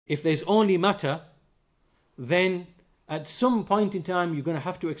if there's only matter, then at some point in time you're going to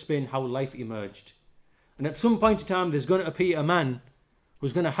have to explain how life emerged. And at some point in time there's going to appear a man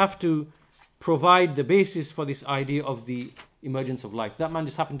who's going to have to provide the basis for this idea of the emergence of life. That man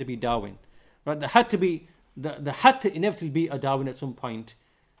just happened to be Darwin. Right? There had to inevitably be a Darwin at some point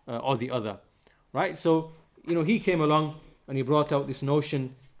or the other. Right? So, he came along and he brought out this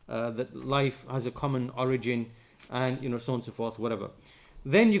notion that life has a common origin and, so on and so forth, whatever.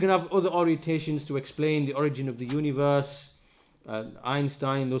 Then you can have other orientations to explain the origin of the universe,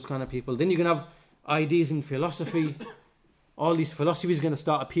 Einstein, those kind of people. Then you can have ideas in philosophy. All these philosophies are going to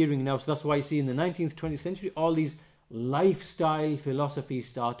start appearing now. So that's why you see in the 19th, 20th century, all these lifestyle philosophies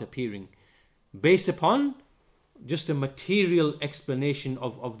start appearing based upon just a material explanation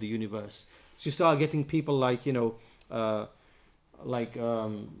of the universe. So you start getting people like,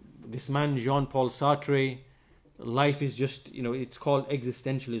 this man Jean-Paul Sartre. Life is just, it's called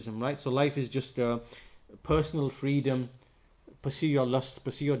existentialism, right? So life is just personal freedom, pursue your lusts,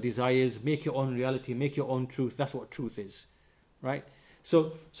 pursue your desires, make your own reality, make your own truth. That's what truth is, right?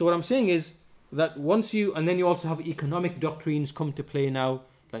 So what I'm saying is that and then you also have economic doctrines come to play now,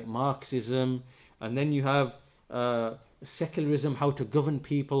 like Marxism, and then you have secularism, how to govern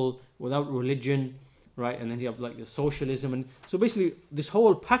people without religion, right? And then you have like the socialism. And so basically this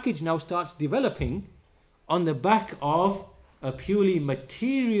whole package now starts developing on the back of a purely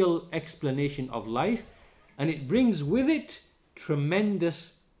material explanation of life, and it brings with it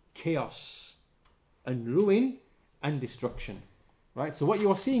tremendous chaos and ruin and destruction, right? So what you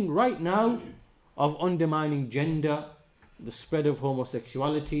are seeing right now of undermining gender, the spread of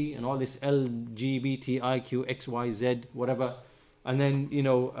homosexuality and all this LGBTIQ XYZ whatever, and then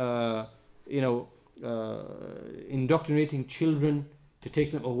indoctrinating children to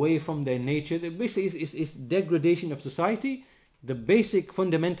take them away from their nature. Basically it's degradation of society, the basic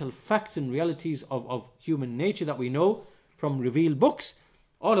fundamental facts and realities of human nature that we know from revealed books.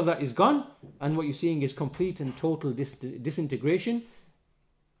 All of that is gone, and what you're seeing is complete and total disintegration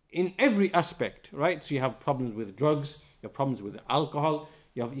in every aspect, right? So you have problems with drugs, you have problems with alcohol,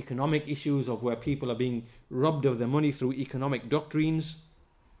 you have economic issues of where people are being robbed of their money through economic doctrines,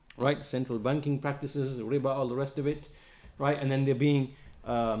 right? Central banking practices, riba, all the rest of it, right? And then they're being,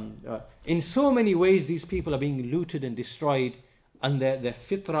 in so many ways, these people are being looted and destroyed, and their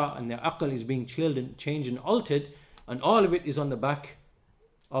fitra and their aql is being changed and altered, and all of it is on the back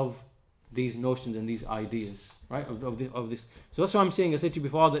of these notions and these ideas, right? Of this. So that's what I'm saying. I said to you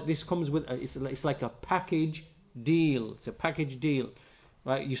before that this comes with it's like a package deal. It's a package deal,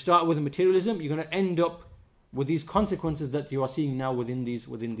 right? You start with materialism, you're going to end up with these consequences that you are seeing now within these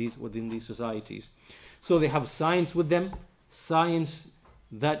societies. So they have science with them, science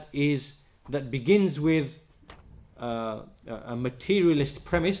that begins with a materialist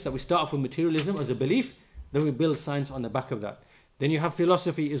premise, that we start off with materialism as a belief, then we build science on the back of that. Then you have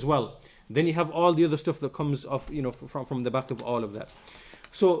philosophy as well. Then you have all the other stuff that comes off, from the back of all of that.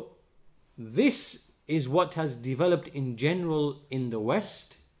 So this is what has developed in general in the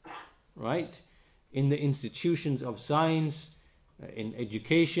West, right? In the institutions of science, in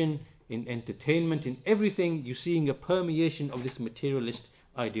education, in entertainment, in everything, you're seeing a permeation of this materialist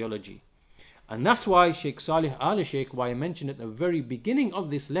ideology. And that's why Sheikh Salih Al-Sheikh, why I mentioned at the very beginning of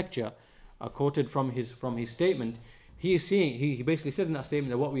this lecture, I quoted from his statement, he basically said in that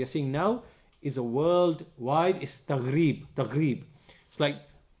statement that what we are seeing now is a worldwide, it's taghrib. It's like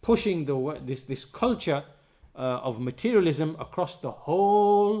pushing this culture of materialism across the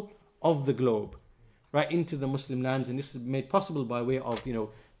whole of the globe, right, into the Muslim lands. And this is made possible by way of,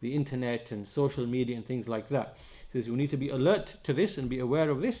 the internet and social media and things like that. So we need to be alert to this and be aware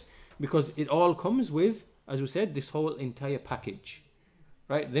of this, because it all comes with, as we said, this whole entire package,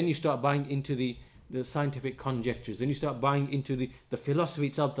 right? Then you start buying into the scientific conjectures. Then you start buying into the philosophy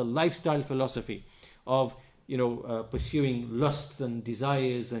itself, the lifestyle philosophy of, pursuing lusts and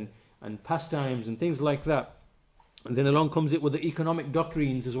desires and pastimes and things like that. And then along comes it with the economic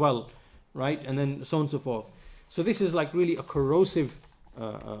doctrines as well, right? And then so on and so forth. So this is like really a corrosive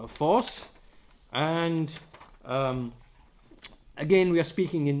force. And again, we are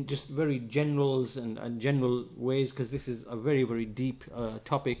speaking in just very generals and general ways, because this is a very, very deep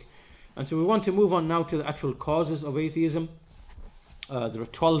topic. And so we want to move on now to the actual causes of atheism. There are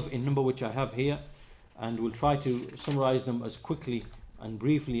 12 in number, which I have here, and we'll try to summarize them as quickly and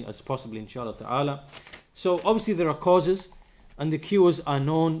briefly as possible, inshallah ta'ala. So obviously there are causes, and the cures are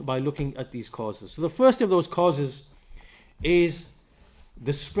known by looking at these causes. So the first of those causes is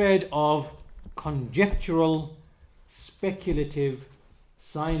the spread of conjectural, speculative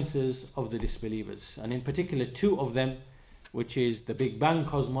sciences of the disbelievers. And in particular, two of them, which is the Big Bang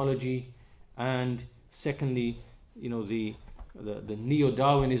cosmology, and secondly, the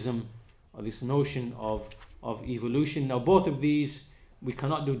neo-Darwinism, or this notion of evolution. Now, both of these, we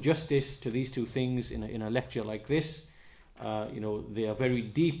cannot do justice to these two things in a lecture like this. They are very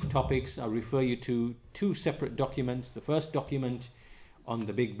deep topics. I'll refer you to two separate documents. The first document on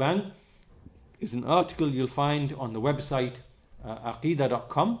the Big Bang is an article you'll find on the website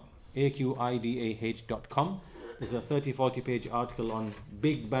aqidah.com, aqidah.com. There's a 30-40 page article on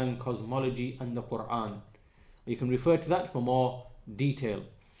Big Bang cosmology and the Quran. You can refer to that for more detail.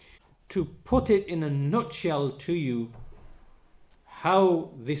 To put it in a nutshell to you, how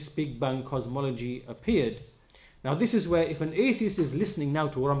this Big Bang cosmology appeared. Now, this is where, if an atheist is listening now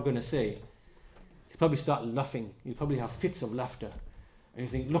to what I'm going to say, he'll probably start laughing. He'll probably have fits of laughter. And you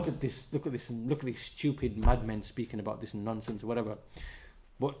think, look at this, and look at these stupid madmen speaking about this nonsense or whatever.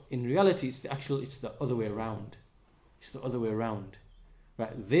 But in reality, it's the other way around. It's the other way around.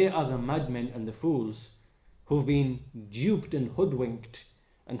 Right? They are the madmen and the fools who've been duped and hoodwinked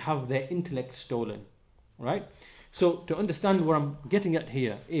and have their intellect stolen. Right? So to understand what I'm getting at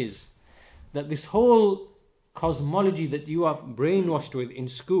here is that this whole cosmology that you are brainwashed with in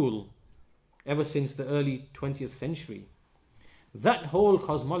school ever since the early 20th century, that whole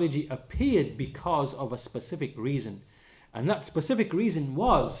cosmology appeared because of a specific reason. And that specific reason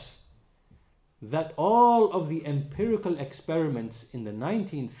was that all of the empirical experiments in the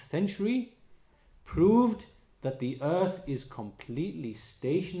 19th century proved that the earth is completely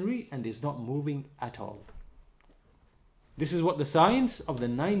stationary and is not moving at all. This is what the science of the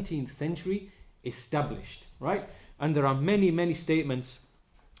 19th century established, right? And there are many, many statements.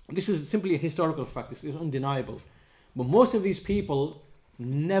 This is simply a historical fact. This is undeniable. But most of these people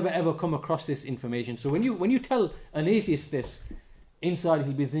never ever come across this information. So when you tell an atheist this, inside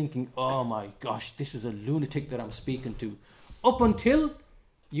he'll be thinking, oh my gosh, this is a lunatic that I'm speaking to. Up until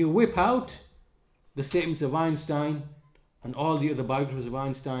you whip out the statements of Einstein and all the other biographers of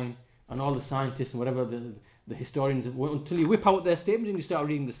Einstein and all the scientists and whatever the historians, until you whip out their statements and you start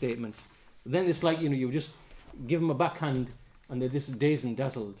reading the statements. Then it's like, you just give them a backhand and they're just dazed and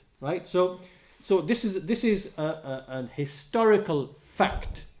dazzled, right? So this is a historical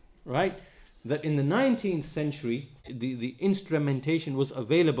fact, right? That in the 19th century, the instrumentation was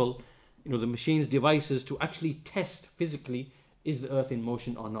available, the machines, devices to actually test physically, is the earth in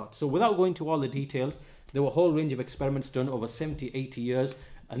motion or not? So without going to all the details, there were a whole range of experiments done over 70, 80 years,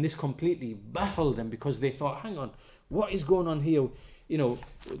 and this completely baffled them because they thought, hang on, what is going on here?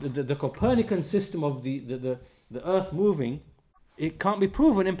 The Copernican system of the earth moving, it can't be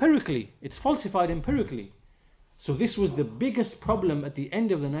proven empirically. It's falsified empirically. So this was the biggest problem at the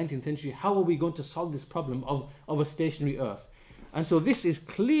end of the 19th century. How are we going to solve this problem of a stationary earth? And so this is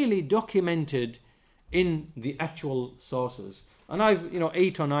clearly documented in the actual sources. And I've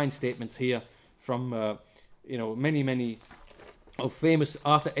 8 or 9 statements here from many of famous.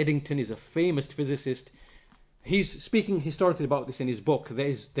 Arthur Eddington is a famous physicist. He's speaking historically about this in his book.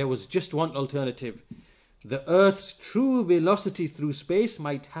 There was just one alternative. The Earth's true velocity through space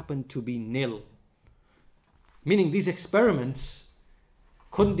might happen to be nil. Meaning these experiments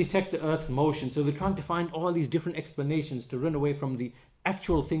couldn't detect the Earth's motion, so they're trying to find all these different explanations to run away from the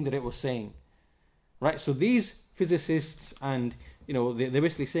actual thing that it was saying. Right? So these physicists and, they're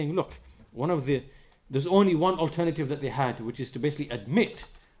basically saying, look, there's only one alternative that they had, which is to basically admit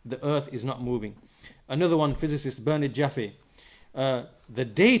the Earth is not moving. Another one, physicist Bernard Jaffe, the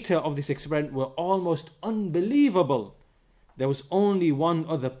data of this experiment were almost unbelievable. There was only one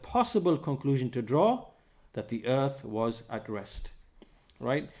other possible conclusion to draw, that the earth was at rest.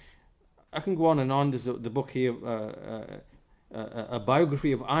 Right? I can go on and on. There's the book here, a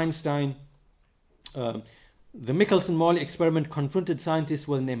biography of Einstein. The Michelson-Morley experiment confronted scientists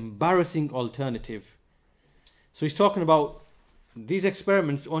with an embarrassing alternative. So he's talking about these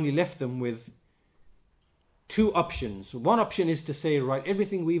experiments only left them with 2 options. One option is to say, right,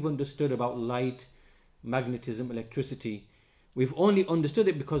 everything we've understood about light, magnetism, electricity, we've only understood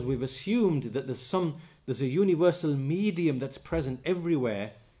it because we've assumed that there's a universal medium that's present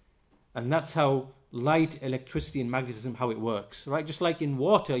everywhere, and that's how light, electricity, and magnetism, how it works, right? Just like in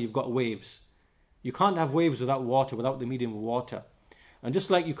water, you've got waves. You can't have waves without water, without the medium of water. And just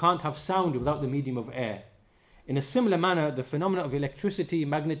like you can't have sound without the medium of air. In a similar manner, the phenomena of electricity,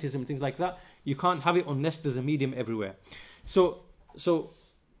 magnetism, things like that, you can't have it unless there's a medium everywhere. So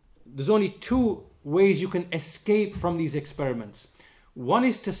there's only 2 ways you can escape from these experiments. One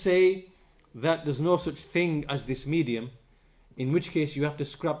is to say that there's no such thing as this medium, in which case you have to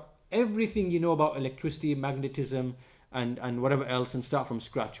scrap everything you know about electricity, magnetism, and whatever else and start from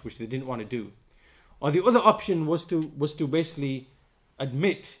scratch, which they didn't want to do. Or the other option was to basically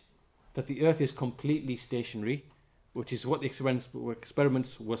admit that the earth is completely stationary, which is what the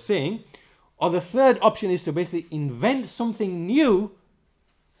experiments were saying. Or the third option is to basically invent something new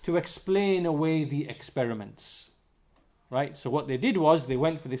to explain away the experiments. Right? So what they did was they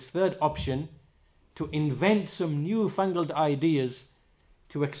went for this third option to invent some newfangled ideas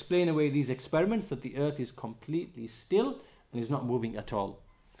to explain away these experiments, that the earth is completely still and is not moving at all.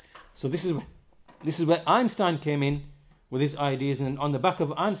 So this is where Einstein came in with his ideas, and on the back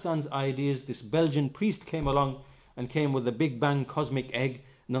of Einstein's ideas, this Belgian priest came along and came with the Big Bang cosmic egg,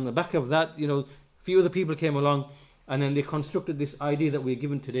 and on the back of that, a few other people came along, and then they constructed this idea that we're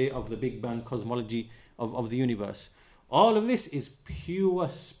given today of the Big Bang cosmology of the universe. All of this is pure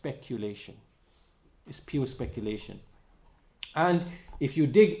speculation. It's pure speculation. And if you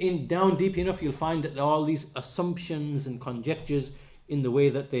dig down deep enough, you'll find that there are all these assumptions and conjectures in the way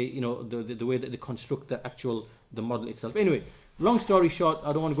that they, the way that they construct the model itself. Anyway, long story short,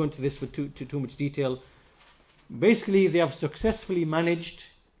 I don't want to go into this for too much detail. Basically, they have successfully managed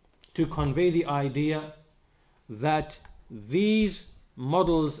to convey the idea that these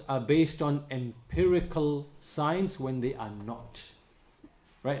models are based on empirical science when they are not.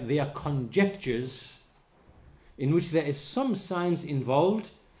 Right? They are conjectures in which there is some science involved,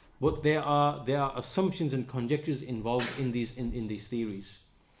 but there are assumptions and conjectures involved in these theories.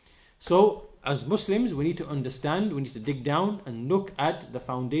 So, as Muslims, we need to understand, we need to dig down and look at the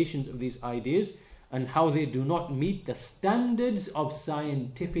foundations of these ideas and how they do not meet the standards of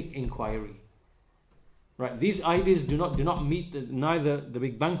scientific inquiry. Right? These ideas do not meet neither the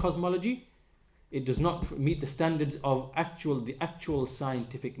Big Bang cosmology. It does not meet the standards of the actual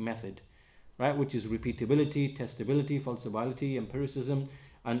scientific method, right? Which is repeatability, testability, falsifiability, empiricism,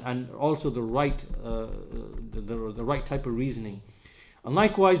 and also the right type of reasoning. And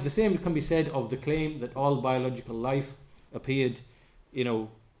likewise, the same can be said of the claim that all biological life appeared,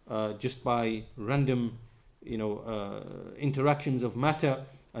 just by random, interactions of matter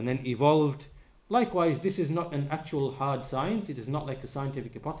and then evolved. Likewise, this is not an actual hard science. It is not like a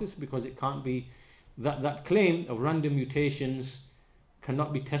scientific hypothesis, because it can't be, that claim of random mutations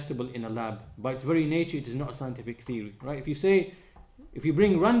cannot be testable in a lab. By its very nature, it is not a scientific theory, right? If you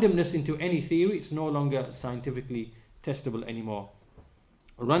bring randomness into any theory, it's no longer scientifically testable anymore.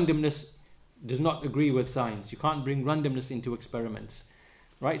 Randomness does not agree with science. You can't bring randomness into experiments,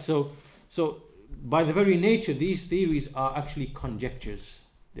 right? So by the very nature, these theories are actually conjectures.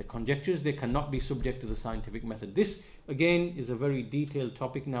 They're conjectures. They cannot be subject to the scientific method. This, again, is a very detailed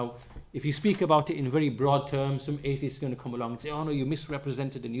topic. Now, if you speak about it in very broad terms, some atheist is going to come along and say, oh no, you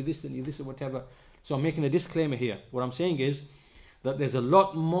misrepresented and you this or whatever. So I'm making a disclaimer here. What I'm saying is that there's a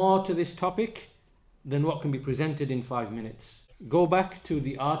lot more to this topic than what can be presented in 5 minutes. Go back to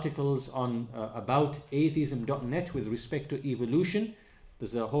the articles on aboutatheism.net with respect to evolution.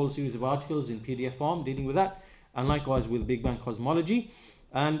 There's a whole series of articles in PDF form dealing with that, and likewise with Big Bang cosmology.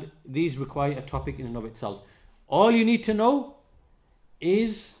 And these require a topic in and of itself. All you need to know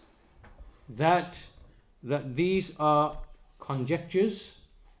is that these are conjectures,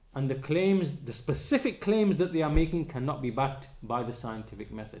 and the specific claims that they are making cannot be backed by the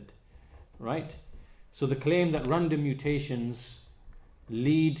scientific method, right? So the claim that random mutations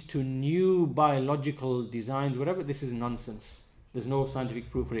lead to new biological designs, whatever, this is nonsense. There's no scientific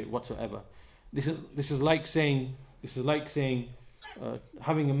proof for it whatsoever. This is like saying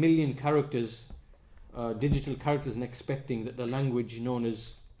having 1 million characters, digital characters, and expecting that the language known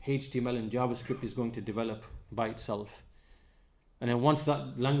as HTML and JavaScript is going to develop by itself. And then once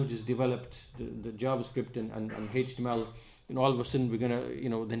that language is developed, the JavaScript and HTML, all of a sudden we're going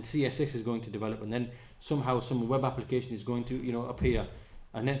to, then CSS is going to develop, and then somehow some web application is going to, appear.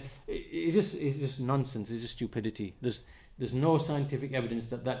 And then it's just nonsense. It's just stupidity. There's no scientific evidence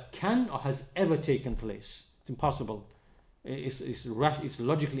that can or has ever taken place. It's impossible. It's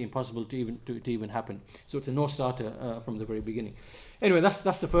logically impossible to even happen. So it's a no-starter from the very beginning. Anyway, that's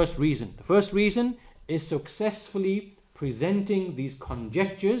the first reason. The first reason is successfully presenting these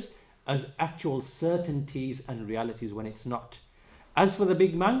conjectures as actual certainties and realities when it's not. As for the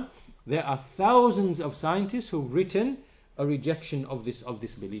Big Bang, there are thousands of scientists who've written a rejection of this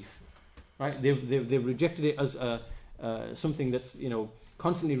belief. Right? They've rejected it as something that's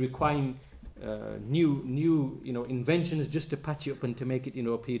constantly requiring new inventions just to patch it up and to make it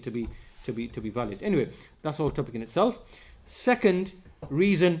appear to be valid. Anyway, that's all topic in itself. Second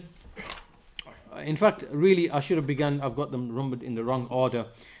reason, in fact, really I should have begun. I've got them numbered in the wrong order.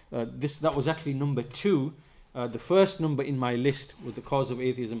 That was actually number 2. The first number in my list with the cause of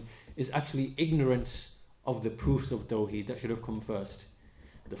atheism is actually ignorance of the proofs of Tawheed. That should have come first.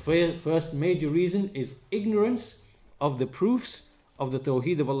 The first major reason is ignorance of the proofs of the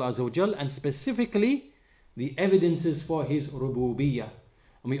Tawheed of Allah Azza wa Jal, and specifically the evidences for His rububiyyah.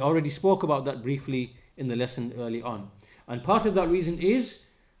 And we already spoke about that briefly in the lesson early on. And part of that reason is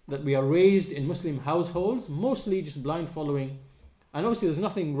that we are raised in Muslim households, mostly just blind following. And obviously there's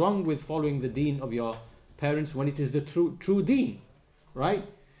nothing wrong with following the deen of your parents when it is the true deen, right?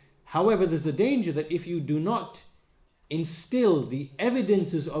 However, there's a danger that if you do not instill the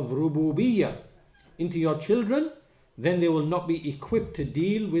evidences of rububiyyah into your children, then they will not be equipped to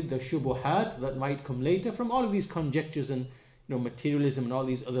deal with the shubuhat that might come later from all of these conjectures and materialism and all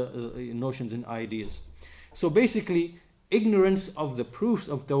these other notions and ideas. So basically, ignorance of the proofs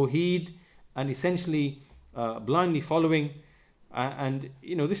of Tawheed and essentially blindly following. And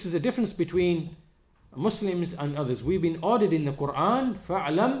this is a difference between Muslims and others. We've been ordered in the Quran,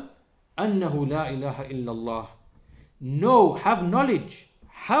 فَعْلَمْ أَنَّهُ لَا إِلَهَ إِلَّا اللَّهِ. Know, have knowledge,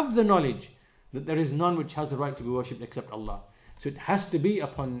 have the knowledge that there is none which has the right to be worshipped except Allah. So it has to be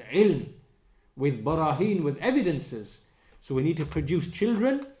upon ilm, with barahin, with evidences. So we need to produce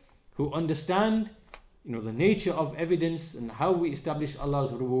children who understand the nature of evidence and how we establish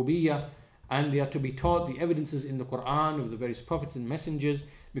Allah's rububiyyah, and they are to be taught the evidences in the Quran of the various prophets and messengers,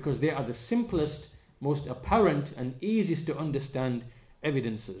 because they are the simplest, most apparent and easiest to understand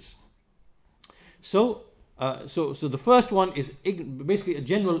evidences. So the first one is basically a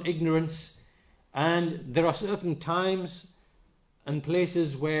general ignorance, and there are certain times and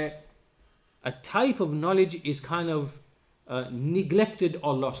places where a type of knowledge is kind of neglected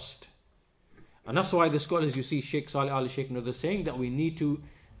or lost. And that's why the scholars, you see Sheikh Salih Al Sheikh and others saying that we need to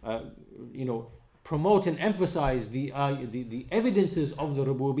promote and emphasize the evidences of the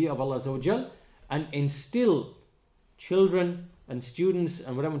rububiyyah of Allah Azza wa Jal, and instill children and students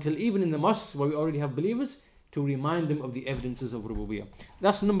and whatever, until even in the mosques where we already have believers, to remind them of the evidences of rububiyyah.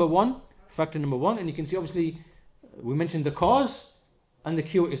 That's number one, factor number one. And you can see obviously we mentioned the cause, and the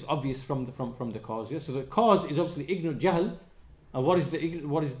cure is obvious from the cause. Yeah? So the cause is obviously ignorant jahl. And what is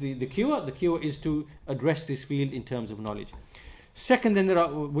the cure? The cure is to address this field in terms of knowledge. Second, then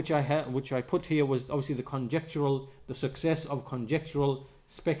which I put here, was obviously the success of conjectural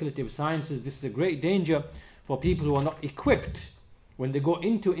speculative sciences. This is a great danger for people who are not equipped when they go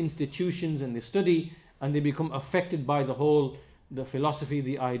into institutions and they study and they become affected by the philosophy,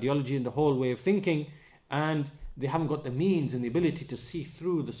 the ideology, and the whole way of thinking, and they haven't got the means and the ability to see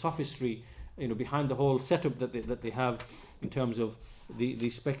through the sophistry, behind the whole setup that they have in terms of the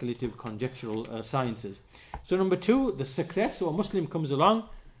speculative conjectural sciences. So number two, the success. So a Muslim comes along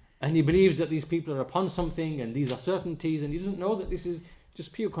and he believes that these people are upon something and these are certainties, and he doesn't know that this is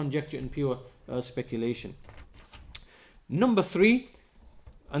just pure conjecture and pure speculation. Number three,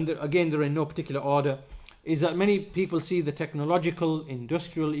 and again they're in no particular order, is that many people see the technological,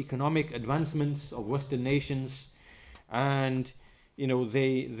 industrial, economic advancements of Western nations, and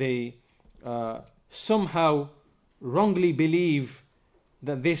they somehow wrongly believe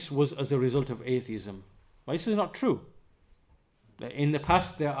that this was as a result of atheism. Well, this is not true. In the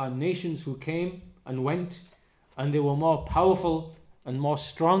past, there are nations who came and went, and they were more powerful and more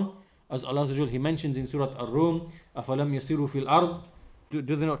strong, as Allah Azza wa Jal, He mentions in Surah Ar-Rum, أَفَلَمْ يَسِيرُوا فِي الْأَرْضِ.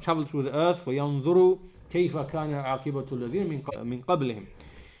 Do they not travel through the earth? فَيَنْظُرُوا كَيْفَ كَانَ عَاقِبَةُ الَّذِينَ مِنْ قَبْلِهِمْ.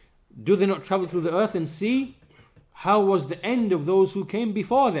 Do they not travel through the earth and see how was the end of those who came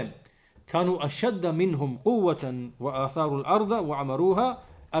before them? كانوا أشد منهم قوة وآثاروا الأرض وعمروها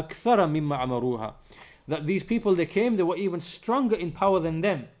أكثر مما عمروها. That these people, they came, they were even stronger in power than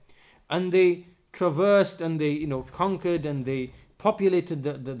them, and they traversed and they conquered and they populated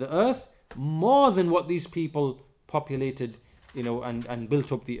the earth more than what these people populated and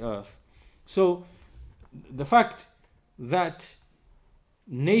built up the earth. So the fact that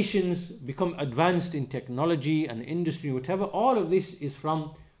nations become advanced in technology and industry, whatever, all of this is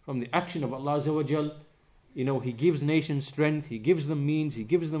from the action of Allah Azza wa Jal. He gives nations strength, He gives them means, He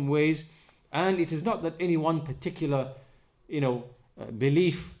gives them ways, and it is not that any one particular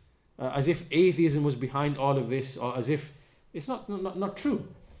belief, as if atheism was behind all of this, or as if it's not true.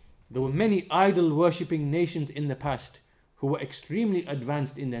 There were many idol worshipping nations in the past who were extremely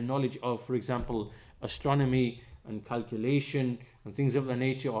advanced in their knowledge of, for example, astronomy and calculation and things of that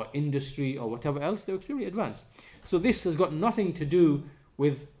nature, or industry or whatever else. They were extremely advanced. So this has got nothing to do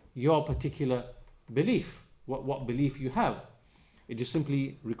with your particular belief, what belief you have. It just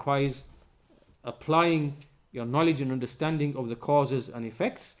simply requires applying your knowledge and understanding of the causes and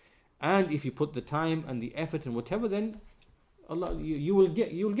effects, and if you put the time and the effort and whatever, then Allah, you will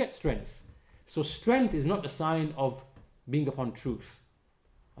get strength. So strength is not a sign of being upon truth,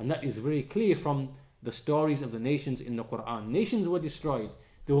 and that is very clear from the stories of the nations in the Quran. Nations were destroyed,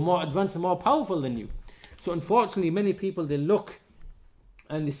 They were more advanced and more powerful than you. So unfortunately, many people, they look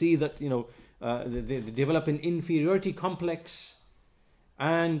and they see that, they develop an inferiority complex,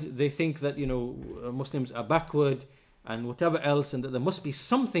 and they think that, Muslims are backward and whatever else, and that there must be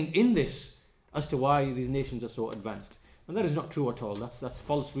something in this as to why these nations are so advanced. And that is not true at all. That's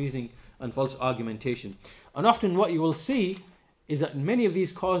false reasoning and false argumentation. And often what you will see is that many of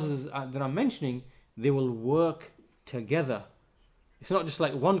these causes that I'm mentioning, they will work together. It's not just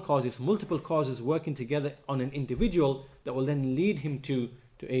like one cause, it's multiple causes working together on an individual that will then lead him to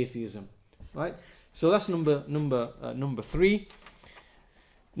atheism. Right? So that's number 3.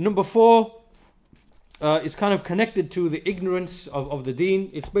 Number 4 is kind of connected to the ignorance of the deen.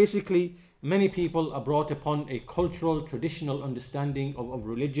 It's basically many people are brought upon a cultural, traditional understanding of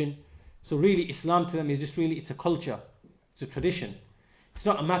religion. So really Islam to them is just really, it's a culture, it's a tradition. It's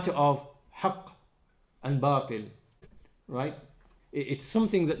not a matter of haqq and batil, right? It's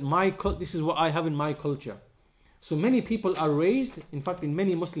something that this is what I have in my culture. So many people are raised, in fact in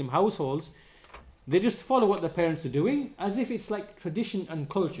many Muslim households, they just follow what their parents are doing as if it's like tradition and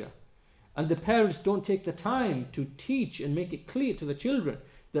culture. And the parents don't take the time to teach and make it clear to the children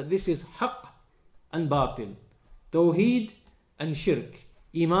that this is haqq and batil, tawheed and shirk,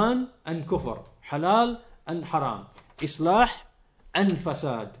 iman and kufr, halal and haram, islah and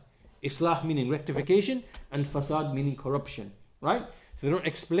fasad. Islah meaning rectification and fasad meaning corruption, right? So they don't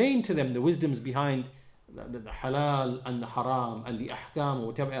explain to them the wisdoms behind the halal and the haram and the ahkam or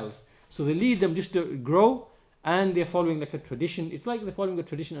whatever else. So they lead them just to grow, and they're following like a tradition. It's like they're following a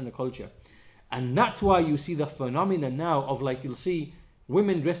tradition and a culture. And that's why you see the phenomenon now of, like, you'll see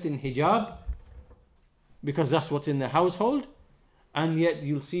women dressed in hijab because that's what's in the household, and yet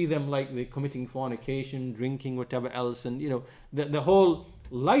you'll see them like they're committing fornication, drinking, whatever else, and the whole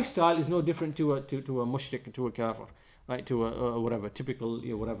lifestyle is no different to a mushrik, to a kafir, right? To a whatever typical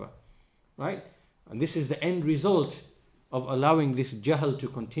whatever, right? And this is the end result of allowing this jahl to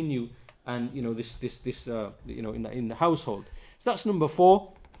continue, and this in the household. So that's number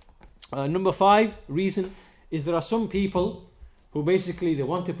 4. Number 5 reason is there are some people who basically they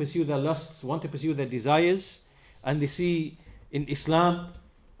want to pursue their lusts, want to pursue their desires, and they see in Islam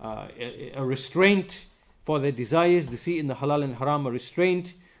a restraint for their desires. They see in the halal and haram a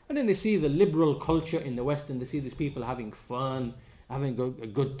restraint, and then they see the liberal culture in the West, and they see these people having fun, having a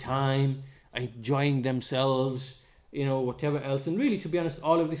good time, enjoying themselves, whatever else. And really, to be honest,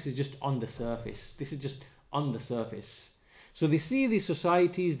 all of this is just on the surface. This is just on the surface. So they see these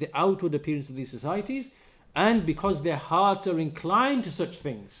societies, the outward appearance of these societies, and because their hearts are inclined to such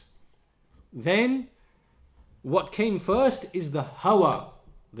things, then what came first is the hawa,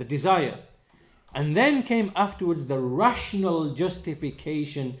 the desire, and then came afterwards the rational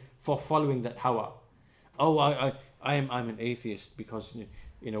justification for following that hawa. Oh, I'm an atheist because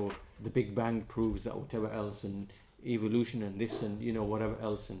the Big Bang proves that whatever else, and evolution and this and whatever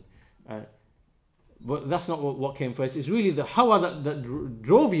else, and but that's not what came first. It's really the hawa that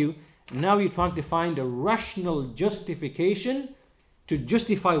drove you. Now you're trying to find a rational justification to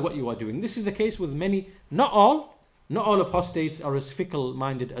justify what you are doing. This is the case with many, not all apostates are as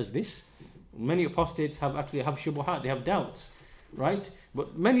fickle-minded as this. Many apostates have shubuhat, they have doubts, right?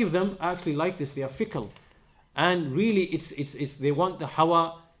 But many of them are actually like this, they are fickle. And really it's they want the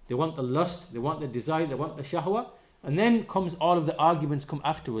hawa, they want the lust, they want the desire, they want the shahwa. And then comes all of the arguments come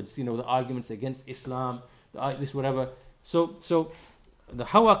afterwards, the arguments against Islam, this whatever. So the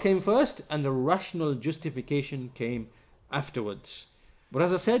hawa came first and the rational justification came afterwards. But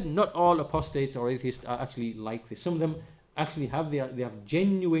as I said, not all apostates or atheists are actually like this. Some of them actually have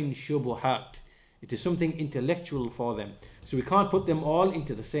genuine shubuhat. It is something intellectual for them. So we can't put them all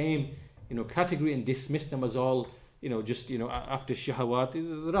into the same category and dismiss them as all after shahawat.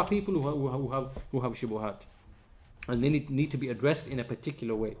 There are people who have shubuhat, and they need to be addressed in a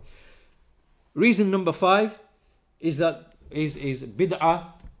particular way. Reason number 5 is bid'ah,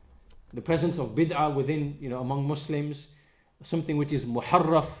 the presence of bid'ah within, among Muslims, something which is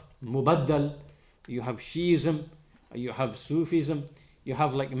muharraf, mubaddal. You have Shiism, you have Sufism, you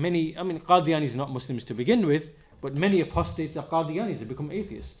have like many, Qadianis is not Muslims to begin with, but many apostates are Qadianis, they become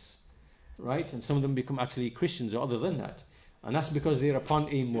atheists, right? And some of them become actually Christians or other than that. And that's because they're upon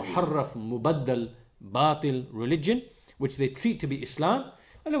a muharraf, mubaddal, batil religion, which they treat to be Islam.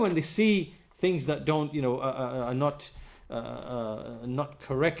 And then when they see things that don't, are not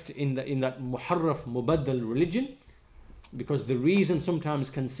correct in that muharraf, mubaddal religion, because the reason sometimes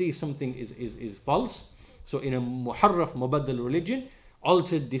can see something is false. So in a muharraf, mubaddal religion,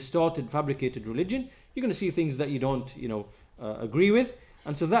 altered, distorted, fabricated religion, you're going to see things that you don't, agree with.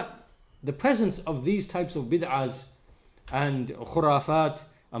 And so that the presence of these types of bid'ahs and khurafat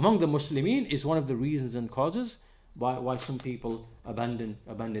among the Muslimin is one of the reasons and causes why some people abandon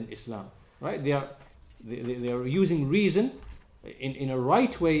Islam. Right? They are using reason in a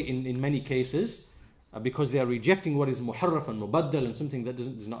right way in many cases, because they are rejecting what is muharraf and mubaddal and something that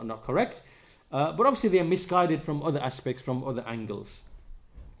is not correct. But obviously they are misguided from other aspects, from other angles.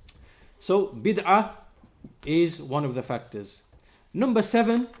 So bid'ah is one of the factors. Number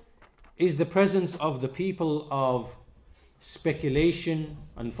 7 is the presence of the people of speculation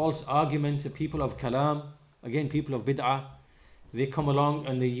and false argument, the people of kalam, again people of bid'ah. They come along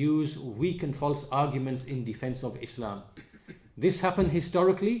and they use weak and false arguments in defense of Islam. This happened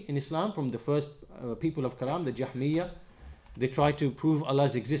historically in Islam from the first people of kalam, the Jahmiyyah. They try to prove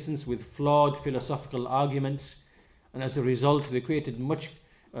Allah's existence with flawed philosophical arguments, and as a result they created much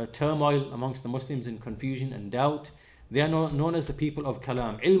turmoil amongst the Muslims and confusion and doubt. They are known as the people of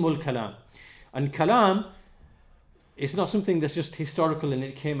kalam, ilmul kalam. And kalam is not something that's just historical and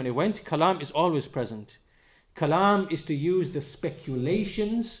it came and it went. Kalam is always present. Kalam is to use the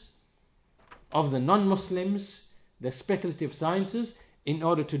speculations of the non-Muslims, the speculative sciences, in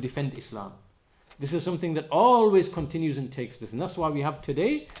order to defend Islam. This is something that always continues and takes place. And that's why we have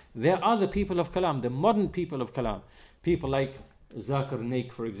today, there are the people of kalam, the modern people of kalam. People like Zakir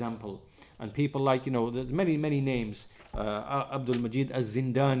Naik, for example. And people like, many names. Abdul Majid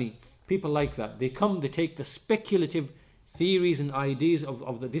Az-Zindani. People like that. They take the speculative theories and ideas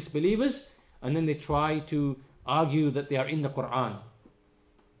of the disbelievers, and then they try to argue that they are in the Quran.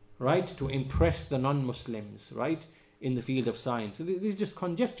 Right? To impress the non-Muslims. Right? In the field of science. So these are just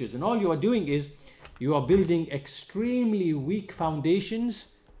conjectures. And all you are doing is, you are building extremely weak foundations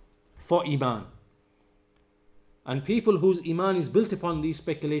for Iman. And people whose Iman is built upon these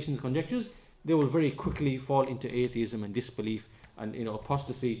speculations and conjectures, they will very quickly fall into atheism and disbelief and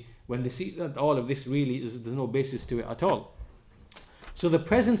apostasy when they see that all of this really there's no basis to it at all. So the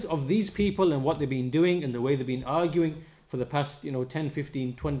presence of these people and what they've been doing and the way they've been arguing for the past 10,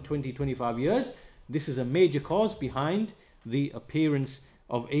 15, 20, 25 years, this is a major cause behind the appearance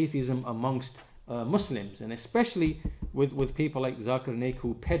of atheism amongst Muslims, and especially with people like Zakir Naik,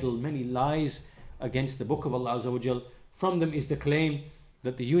 who peddle many lies against the Book of Allah Azza wa Jal. From them is the claim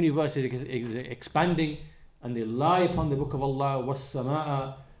that the universe is expanding, and they lie upon the Book of Allah.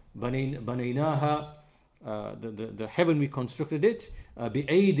 وَالسَّمَاءَ بَنَيْنَاهَا, the heaven we constructed it,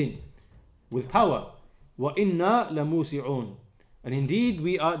 بِأَيْدٍ, with power. وَإِنَّا لَمُوسِعُونَ, and indeed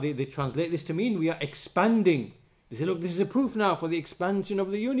we are. They translate this to mean we are expanding. They say, look, this is a proof now for the expansion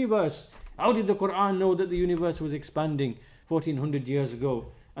of the universe. How did the Quran know that the universe was expanding 1400 years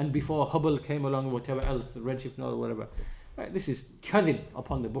ago and before Hubble came along or whatever else, the redshift or whatever? Right? This is kadhib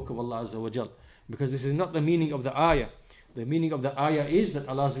upon the Book of Allah Azza wa Jal, because this is not the meaning of the ayah. The meaning of the ayah is that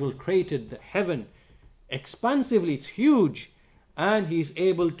Allah Azza wa Jal created the heaven expansively, it's huge, and He is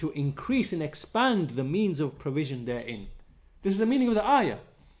able to increase and expand the means of provision therein. This is the meaning of the ayah.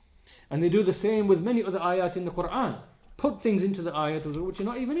 And they do the same with many other ayat in the Quran. Put things into the ayat which are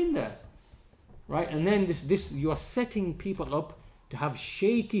not even in there. Right? And then this you are setting people up to have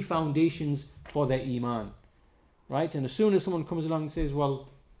shaky foundations for their iman. Right? And as soon as someone comes along and says, well,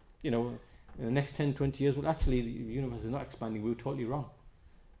 in the next 10, 20 years, well, actually the universe is not expanding, we were totally wrong.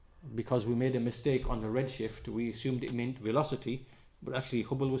 Because we made a mistake on the redshift, we assumed it meant velocity, but actually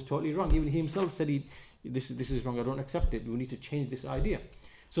Hubble was totally wrong. Even he himself said, this is wrong, I don't accept it, we need to change this idea.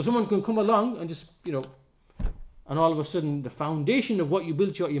 So someone can come along and just, and all of a sudden the foundation of what you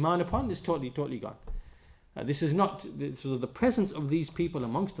built your iman upon is totally gone. This is not, so the presence of these people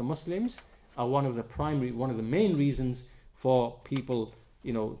amongst the Muslims are one of the main reasons for people,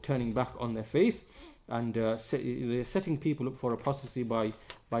 turning back on their faith, and they're setting people up for apostasy by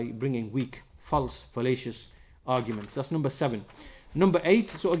bringing weak, false, fallacious arguments. That's number 7. Number 8,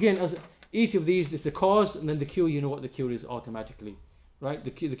 so again, as each of these is the cause, and then the cure, you know what the cure is automatically. Right?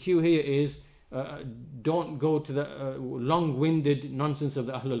 The cue here is don't go to the long-winded nonsense of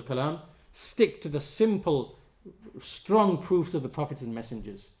the Ahlul Kalam. Stick to the simple, strong proofs of the prophets and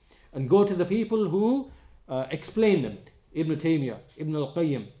messengers, and go to the people who explain them. Ibn Taymiyyah, Ibn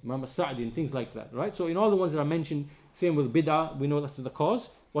al-Qayyim, Imam al-Sa'di, and things like that. Right? So in all the ones that I mentioned, same with bid'ah, we know that's the cause.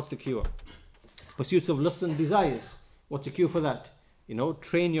 What's the cure? Pursuits of lust and desires. What's the cure for that?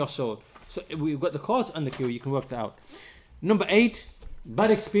 Train your soul. So we've got the cause and the cure. You can work that out. Number 8.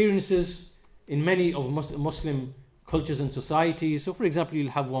 Bad experiences in many of Muslim cultures and societies. So for example,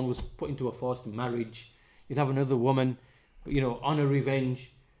 you'll have one who's put into a forced marriage. You'll have another woman, on a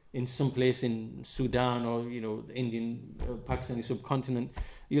revenge in some place in Sudan or, the Indian, Pakistani subcontinent.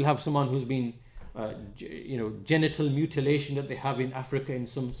 You'll have someone who's been, genital mutilation that they have in Africa in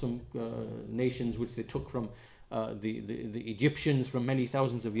some nations which they took from the Egyptians from many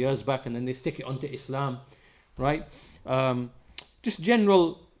thousands of years back, and then they stick it onto Islam, right? Just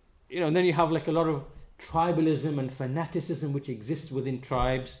general, and then you have like a lot of tribalism and fanaticism which exists within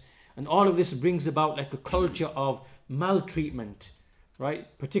tribes, and all of this brings about like a culture of maltreatment,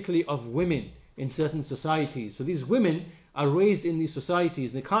 right? Particularly of women in certain societies. So these women are raised in these societies,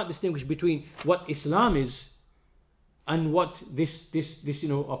 and they can't distinguish between what Islam is and what this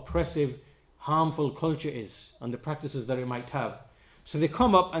oppressive, harmful culture is, and the practices that it might have. So they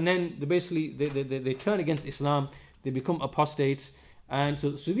come up, and then they turn against Islam. They become apostates, and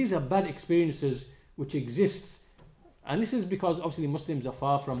so these are bad experiences which exists, and this is because obviously Muslims are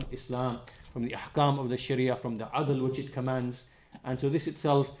far from Islam, from the ahkam of the Sharia, from the adl which it commands, and so this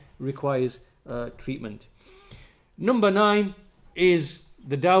itself requires treatment. Number 9 is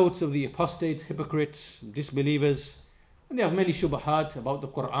the doubts of the apostates, hypocrites, disbelievers, and they have many shubahat about the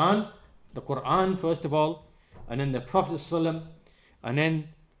Quran first of all, and then the Prophet ﷺ, and then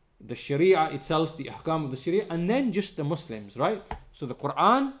the Sharia itself, the ahkam of the Sharia, and then just the Muslims, right? So the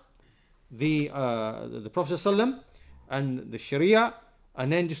Quran, the Prophet ﷺ, and the Sharia,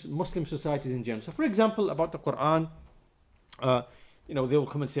 and then just Muslim societies in general. So for example, about the Quran, they will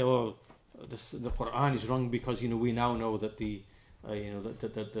come and say, oh, the Quran is wrong because we now know that the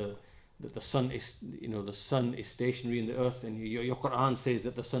sun is the sun is stationary in the earth, and your Quran says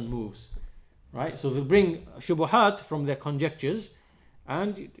that the sun moves, right? So they bring shubuhat from their conjectures,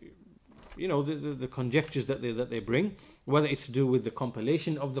 and the conjectures that they bring, whether it's to do with the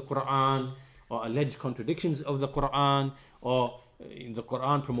compilation of the Quran, or alleged contradictions of the Quran, or the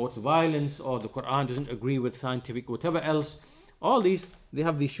Quran promotes violence, or the Quran doesn't agree with scientific whatever else. All these, they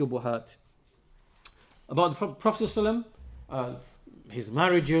have these shubuhat. About the Prophet ﷺ, his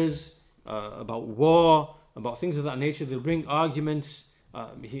marriages, about war, about things of that nature, they'll bring arguments.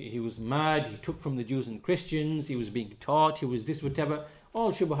 He was mad, he took from the Jews and Christians, he was being taught, he was this, whatever.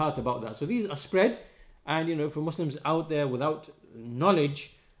 All shubuhat about that. So these are spread, and for Muslims out there without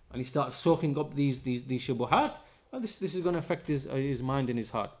knowledge, and he starts soaking up these shubuhat, this is going to affect his mind and his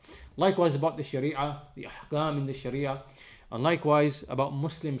heart. Likewise about the Sharia, the ahkam in the Sharia, and likewise about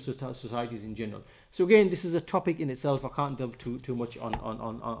Muslim societies in general. So again, this is a topic in itself. I can't delve too much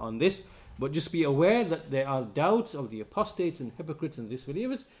on this, but just be aware that there are doubts of the apostates and hypocrites and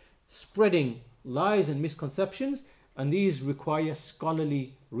disbelievers spreading lies and misconceptions, and these require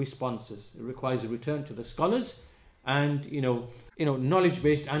scholarly responses. It requires a return to the scholars, and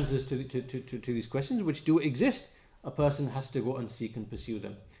knowledge-based answers to these questions, which do exist. A person has to go and seek and pursue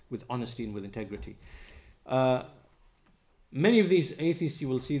them with honesty and with integrity. Many of these atheists, you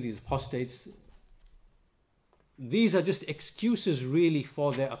will see, these apostates, these are just excuses really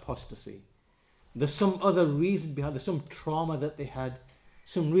for their apostasy. There's some other reason behind, there's some trauma that they had,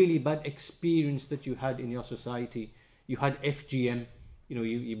 some really bad experience that you had in your society. You had FGM,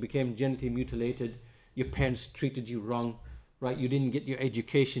 you became genitally mutilated, your parents treated you wrong, right? You didn't get your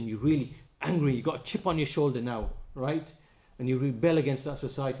education, you're really angry, you got a chip on your shoulder now, right? And you rebel against that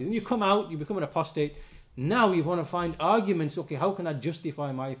society. Then you come out, you become an apostate. Now you want to find arguments. Okay, how can I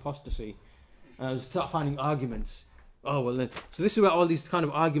justify my apostasy? Start finding arguments. Oh well, then. So this is where all these kind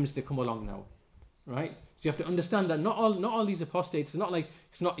of arguments they come along now, right? So you have to understand that not all these apostates.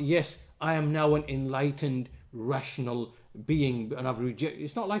 It's not yes, I am now an enlightened, rational being, and I've rejected.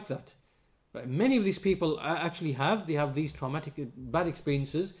 It's not like that. Right? Many of these people actually have these traumatic, bad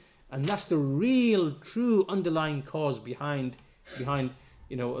experiences, and that's the real, true underlying cause behind.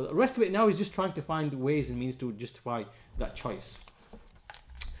 The rest of it now is just trying to find ways and means to justify that choice.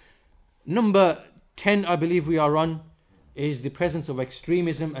 Number 10, I believe we are on, is the presence of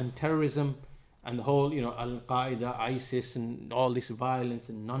extremism and terrorism, and the whole, Al-Qaeda, ISIS, and all this violence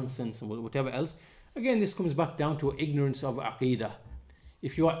and nonsense and whatever else. Again, this comes back down to ignorance of Aqidah.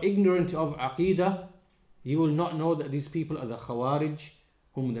 If you are ignorant of Aqidah, you will not know that these people are the Khawarij,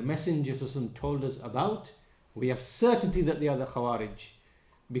 whom the Messenger told us about. We have certainty that they are the Khawarij,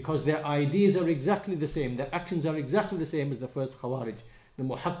 because their ideas are exactly the same, their actions are exactly the same as the first Khawarij, the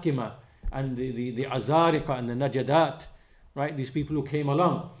Muhakkima and the Azarika and the Najadat, right? These people who came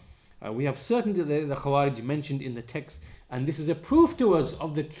along. We have certainty that the Khawarij mentioned in the text, and this is a proof to us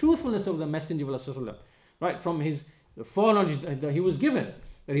of the truthfulness of the Messenger of Allah, right? From his foreknowledge that he was given,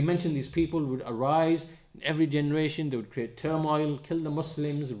 that he mentioned these people would arise in every generation, they would create turmoil, kill the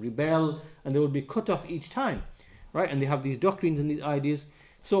Muslims, rebel, and they would be cut off each time, right? And they have these doctrines and these ideas.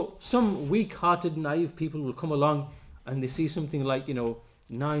 So some weak-hearted, naive people will come along and they see something like,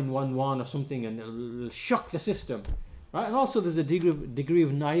 911 or something, and it'll shock the system, right? And also there's a degree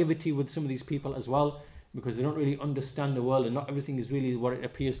of naivety with some of these people as well, because they don't really understand the world, and not everything is really what it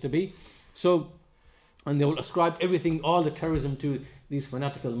appears to be. So And they will ascribe everything, all the terrorism, to these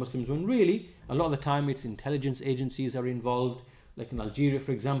fanatical Muslims, when really, a lot of the time, it's intelligence agencies are involved. Like in Algeria,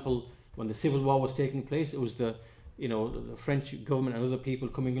 for example, when the civil war was taking place, it was the French government and other people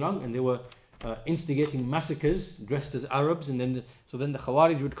coming along, and they were instigating massacres dressed as Arabs, and then the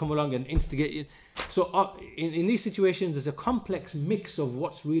Khawarij would come along and instigate it. So in these situations, there's a complex mix of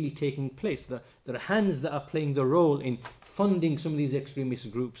what's really taking place. There are hands that are playing the role in funding some of these extremist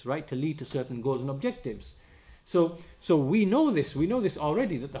groups, right, to lead to certain goals and objectives. So we know this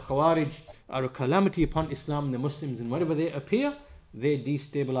already, that the Khawarij are a calamity upon Islam and the Muslims, and wherever they appear, they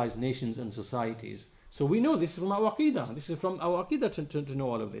destabilize nations and societies. So we know this from our Aqidah. This is from our Aqidah to know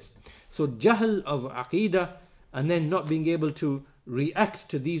all of this. So jahl of Aqidah, and then not being able to react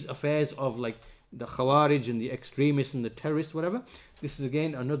to these affairs of like the Khawarij and the extremists and the terrorists, whatever. This is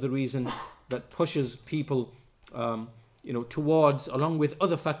again another reason that pushes people towards, along with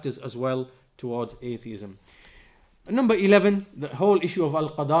other factors as well, towards atheism. Number 11, the whole issue of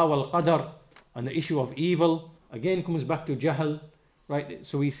al-qada wal-qadar, and the issue of evil, again comes back to jahl, right?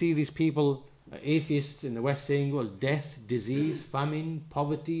 So we see these people, atheists in the West, saying, well, death, disease, famine,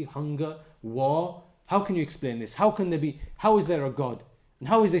 poverty, hunger, war. How can you explain this? How is there a God? And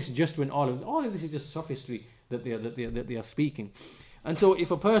how is this just when all of this is just sophistry that they are speaking? And so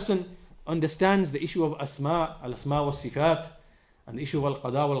if a person understands the issue of al-asma wa sifat, and the issue of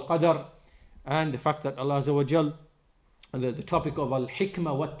al-qada wal-qadar, and the fact that Allah Azza wa Jal, and the topic of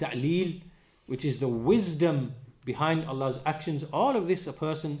al-hikmah wa ta'leel, which is the wisdom behind Allah's actions, all of this a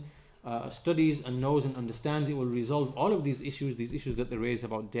person studies and knows and understands, it will resolve all of these issues that they raise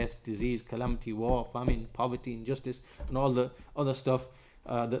about death, disease, calamity, war, famine, poverty, injustice, and all the other stuff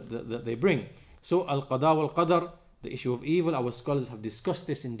that they bring. So al-qada wal-qadar, the issue of evil, our scholars have discussed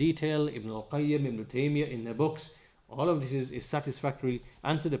this in detail. Ibn al-Qayyim, Ibn Taymiyyah in their books. All of this is satisfactory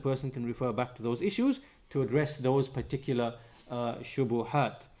answer. The person can refer back to those issues to address those particular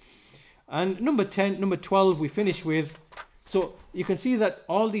shubuhat. And number 12 we finish with. So you can see that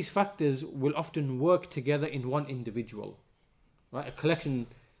all these factors will often work together in one individual, right? A collection,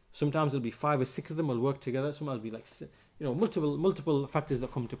 sometimes there'll be 5 or 6 of them will work together. Sometimes it'll be like multiple factors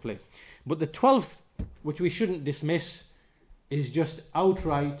that come to play. But the 12th, which we shouldn't dismiss, is just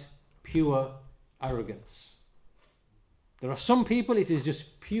outright pure arrogance. There are some people, it is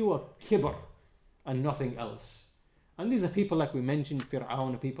just pure kibr and nothing else. And these are people like we mentioned, Fir'aun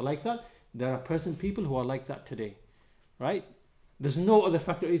and people like that. There are people who are like that today, right? There's no other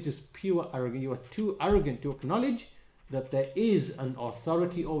factor, it's just pure arrogance. You are too arrogant to acknowledge that there is an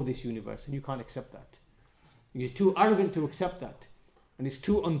authority over this universe, and you can't accept that. You're too arrogant to accept that, and it's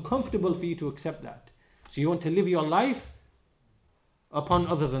too uncomfortable for you to accept that. So you want to live your life upon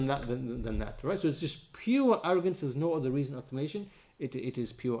other than that, right? So it's just pure arrogance. There's no other reason or explanation. It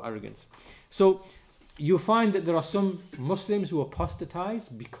is pure arrogance. So you find that there are some Muslims who apostatize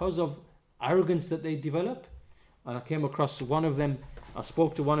because of arrogance that they develop. And I came across one of them. I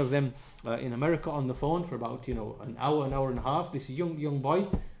spoke to one of them in America on the phone for about an hour and a half. This young boy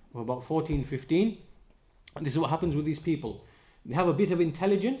of about 14, 15. And this is what happens with these people. They have a bit of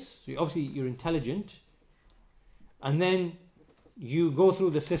intelligence. So obviously you're intelligent. And then you go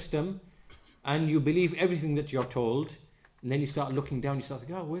through the system and you believe everything that you're told. And then you start looking down. You start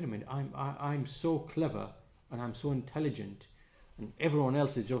thinking, oh, wait a minute. I'm so clever and I'm so intelligent. And everyone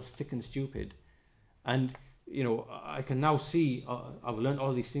else is just thick and stupid. And I can now see, I've learned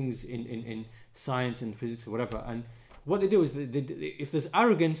all these things in science and physics or whatever. And what they do is, if there's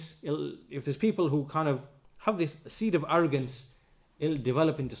arrogance, if there's people who kind of have this seed of arrogance, it'll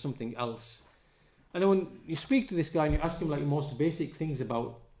develop into something else. And then when you speak to this guy and you ask him like the most basic things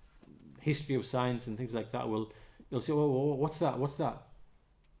about history of science and things like that, you'll say, oh, what's that?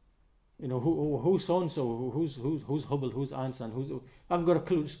 Who's so-and-so? Who's Hubble? Who's Einstein? I haven't got a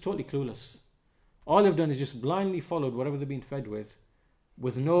clue. It's totally clueless. All they've done is just blindly followed whatever they've been fed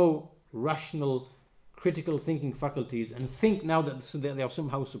with no rational, critical thinking faculties, and think now that they are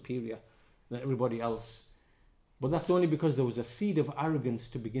somehow superior than everybody else. But that's only because there was a seed of arrogance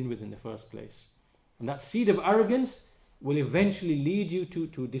to begin with in the first place. And that seed of arrogance will eventually lead you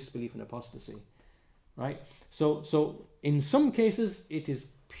to disbelief and apostasy. Right? So in some cases, it is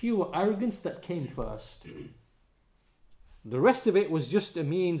pure arrogance that came first. The rest of it was just a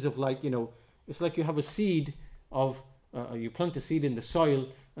means of it's like you have a seed of, you plant a seed in the soil,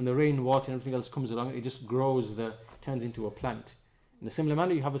 and the rain, water, and everything else comes along, and it just grows, turns into a plant. In a similar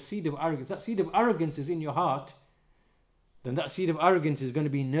manner, you have a seed of arrogance. That seed of arrogance is in your heart. Then that seed of arrogance is going to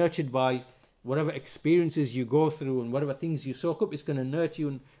be nurtured by whatever experiences you go through and whatever things you soak up. It's going to nurture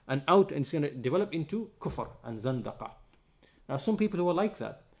you and out, and it's going to develop into kufr and zandaqa. Now, some people who are like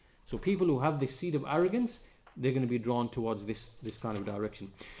that, So people who have this seed of arrogance, they're going to be drawn towards this kind of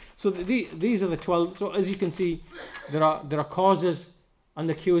direction. So these are the 12. So as you can see, there are causes, and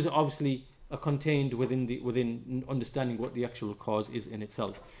the cures obviously are contained within understanding what the actual cause is in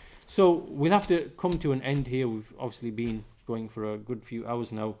itself. So we'll have to come to an end here. We've obviously been going for a good few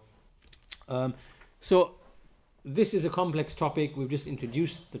hours now. So this is a complex topic. We've just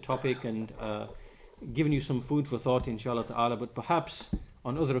introduced the topic and given you some food for thought, inshallah ta'ala. But perhaps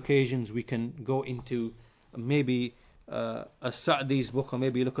on other occasions we can go into maybe a Sa'di's book, or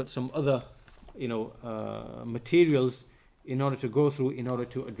maybe look at some other materials in order to go through, in order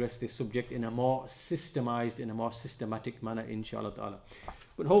to address this subject in a more systemized, in a more systematic manner, inshallah ta'ala.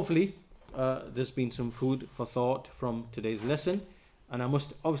 But hopefully there's been some food for thought from today's lesson. And I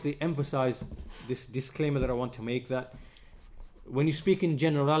must obviously emphasize this disclaimer that I want to make, that when you speak in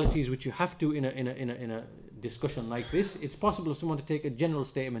generalities, which you have to in a discussion like this, it's possible for someone to take a general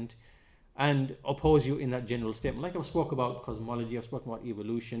statement and oppose you in that general statement. Like I spoke about cosmology, I've spoken about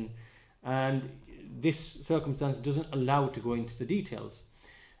evolution, and this circumstance doesn't allow to go into the details.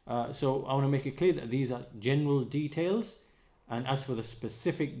 So I want to make it clear that these are general details, and as for the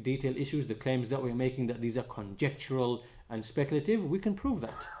specific detailed issues, the claims that we're making that these are conjectural and speculative, we can prove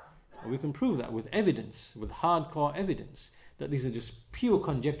that. We can prove that with evidence, with hardcore evidence, that these are just pure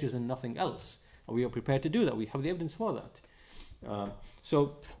conjectures and nothing else. And we are prepared to do that. We have the evidence for that.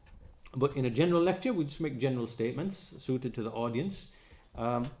 But in a general lecture, we just make general statements suited to the audience.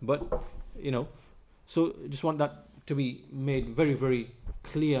 So just want that to be made very, very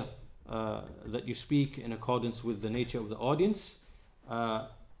clear, that you speak in accordance with the nature of the audience.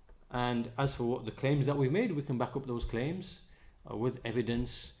 And as for what the claims that we've made, we can back up those claims with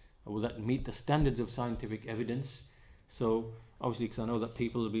evidence that meet the standards of scientific evidence. So obviously, because I know that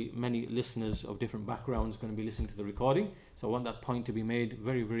people will be, many listeners of different backgrounds going to be listening to the recording, so I want that point to be made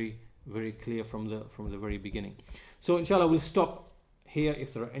very, very, very clear from the very beginning. So inshallah, we'll stop here.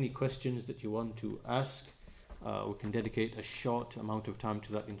 If there are any questions that you want to ask, we can dedicate a short amount of time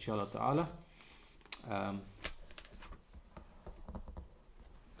to that, inshallah ta'ala.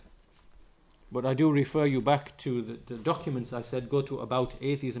 But I do refer you back to the documents I said. Go to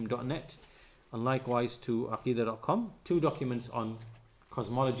aboutatheism.net and likewise to aqidah.com. 2 documents on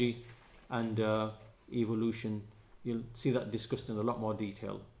cosmology and evolution. You'll see that discussed in a lot more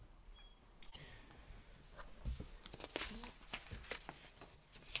detail.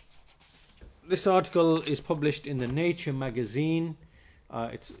 This article is published in the Nature magazine.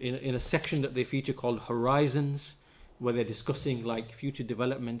 It's in a section that they feature called Horizons, where they're discussing like future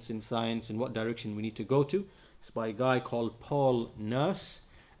developments in science and what direction we need to go to. It's by a guy called Paul Nurse,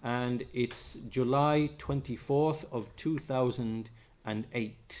 and it's July 24th of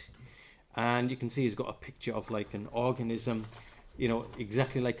 2008. And you can see he's got a picture of like an organism,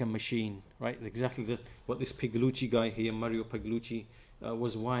 exactly like a machine, right? Exactly what this Piglucci guy here, Mario Piglucci,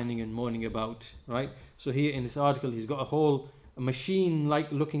 was whining and moaning about, right? So here in this article, he's got a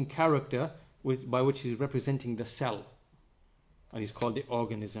machine-like looking character by which he's representing the cell, and he's called the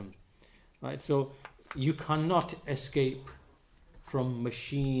organism, right? So you cannot escape from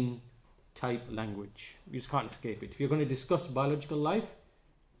machine type language. You just can't escape it. If you're going to discuss biological life,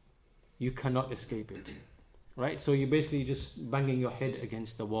 you cannot escape it, right? So you're basically just banging your head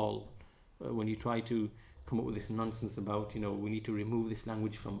against the wall when you try to come up with this nonsense about we need to remove this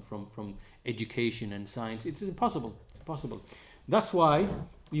language from education and science. It's impossible. It's impossible. That's why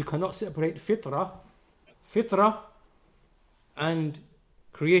you cannot separate fitra and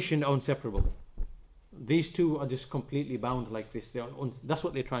creation are inseparable. These two are just completely bound like this. That's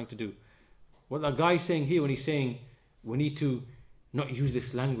what they're trying to do. What the guy's saying here, when he's saying we need to not use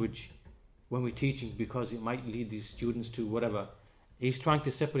this language when we're teaching because it might lead these students to whatever, he's trying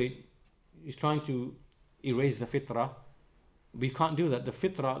to separate, he's trying to erase the fitra. We can't do that. The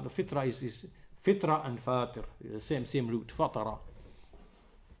fitra is fitra and fatir, the same root, fatara.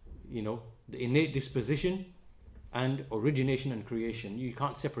 The innate disposition and origination and creation. You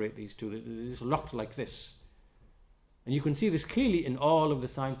can't separate these two. It's locked like this. And you can see this clearly in all of the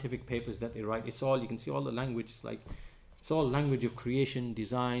scientific papers that they write. You can see all the language. It's all language of creation,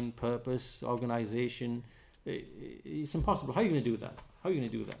 design, purpose, organization. It's impossible. How are you going to do that? How are you going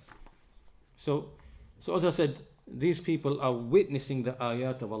to do that? So as I said, these people are witnessing the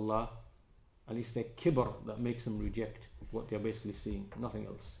ayat of Allah, and it's their kibr that makes them reject what they're basically seeing, nothing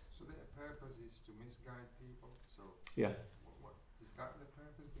else. So their purpose is to misguide people? So yeah. What is that the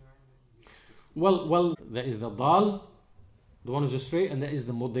purpose behind it? Well, there is the dal, the one who's astray, and there is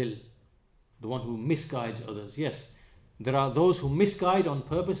the mudil, the one who misguides others. Yes, there are those who misguide on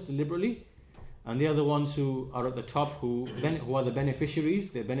purpose deliberately, and they are the ones who are at the top, who are the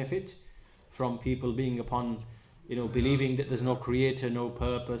beneficiaries. They benefit from people being upon, believing that there's no creator, no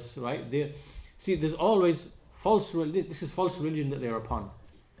purpose, right? There's always this is false religion that they're upon,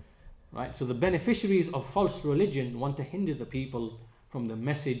 right? So the beneficiaries of false religion want to hinder the people from the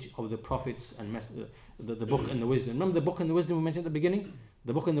message of the prophets and the book and the wisdom. Remember the book and the wisdom we mentioned at the beginning?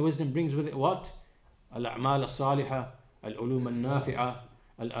 The book and the wisdom brings with it what? Al-a'mal al-salihah, al-ulum al-nafi'ah,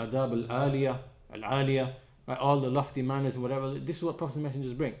 al-adab al-aliyah, al-aliyah, right? All the lofty manners, whatever. This is what prophets and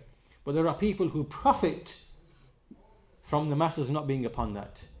messengers bring. But there are people who profit from the masses not being upon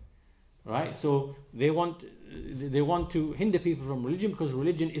that, right? So they want to hinder people from religion, because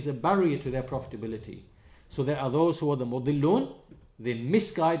religion is a barrier to their profitability. So there are those who are the mudillun. They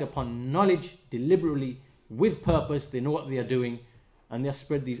misguide upon knowledge deliberately, with purpose. They know what they are doing, and they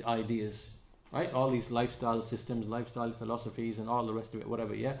spread these ideas, right? All these lifestyle systems, lifestyle philosophies, and all the rest of it,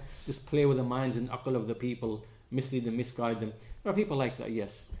 whatever, yeah? Just play with the minds and aql of the people, mislead them, misguide them. There are people like that,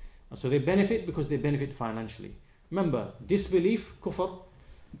 yes. And so they benefit because they benefit financially. Remember, disbelief, kufr,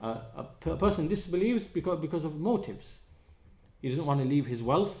 a person disbelieves because of motives. He doesn't want to leave his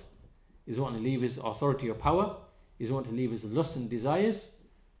wealth, he doesn't want to leave his authority or power, he doesn't want to leave his lusts and desires,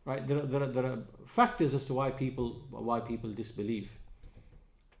 right? There are factors as to why people disbelieve.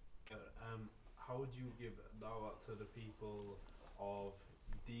 How would you give da'wah to the people of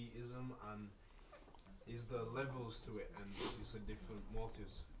deism, and is there levels to it, and is there different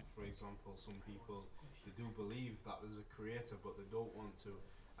motives? For example, some people, they do believe that there's a creator, but they don't want to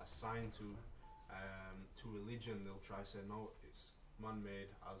assign to religion. They'll try to say, no, it's man-made,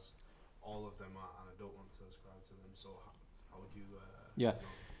 as all of them are, and I don't want to ascribe to them. So how would you yeah.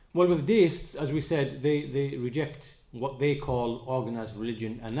 Well, with deists, as we said, they reject what they call organized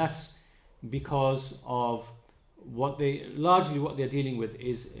religion, and that's because of what they're dealing with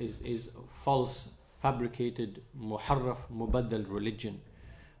is false, fabricated, muharraf, mubaddal religion,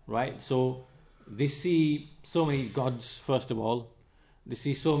 right? So they see so many gods, first of all. They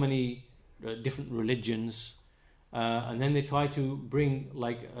see so many different religions, and then they try to bring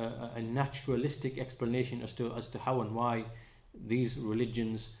like a naturalistic explanation as to how and why these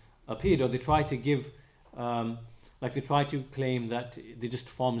religions appeared, or they try to give they try to claim that they're just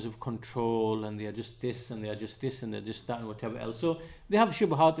forms of control, and they are just this, and they are just this, and they're just that, and whatever else. So they have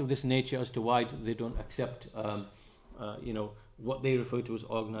shubhat of this nature as to why they don't accept what they refer to as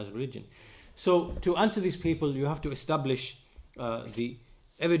organized religion. So to answer these people, you have to establish the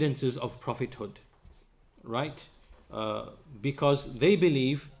evidences of prophethood, right? Because they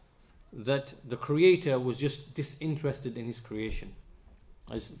believe that the creator was just disinterested in his creation.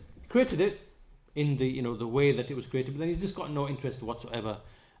 As created it in the way that it was created, but then he's just got no interest whatsoever,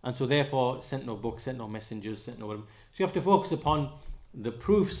 and so therefore sent no books, sent no messengers, sent no whatever. So you have to focus upon the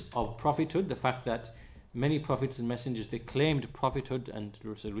proofs of prophethood, the fact that many prophets and messengers, they claimed prophethood and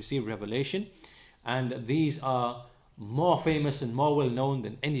received revelation, and these are more famous and more well known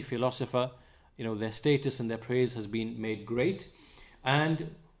than any philosopher. Their status and their praise has been made great,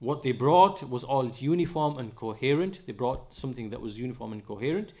 and what they brought was all uniform and coherent. They brought something that was uniform and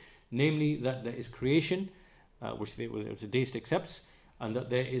coherent, namely that there is creation, which the deist accepts, and that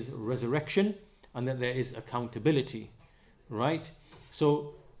there is resurrection, and that there is accountability, right?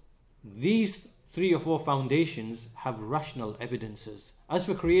 So these 3 or 4 foundations have rational evidences. As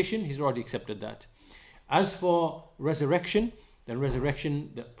for creation, he's already accepted that. As for resurrection, then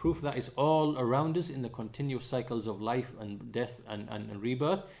resurrection, the proof of that is all around us in the continuous cycles of life and death and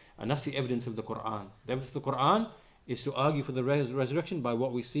rebirth, and that's the evidence of the Quran. The evidence of the Quran is to argue for the resurrection by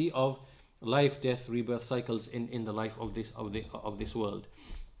what we see of life, death, rebirth cycles in the life of this world,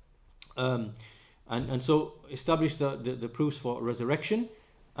 and so establish the proofs for resurrection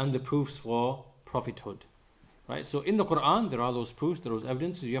and the proofs for prophethood, right? So in the Quran there are those proofs, there are those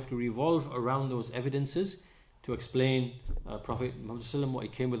evidences. You have to revolve around those evidences to explain Prophet Muhammad ﷺ, what he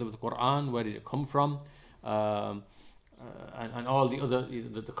came with the Quran, where did it come from, and all the other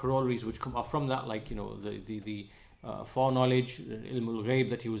the corollaries which come off from that, like the foreknowledge, ilmul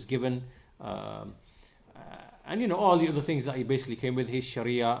ghaib that he was given, and all the other things that he basically came with, his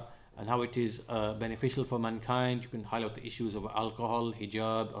sharia, and how it is beneficial for mankind. You can highlight the issues of alcohol,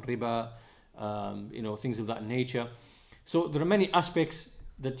 hijab, riba, things of that nature. So there are many aspects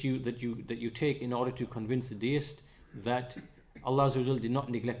that you take in order to convince the deist that Allah Azza wa Jal did not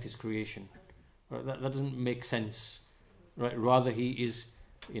neglect his creation. Right? That doesn't make sense, right? Rather, he is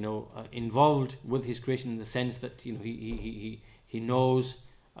involved with his creation in the sense that he knows,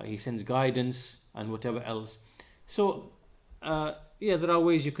 he sends guidance and whatever else. So there are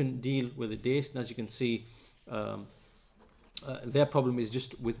ways you can deal with the deist, and as you can see, their problem is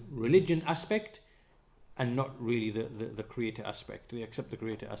just with religion aspect and not really the creator aspect. They accept the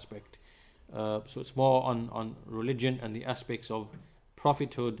creator aspect. So it's more on religion and the aspects of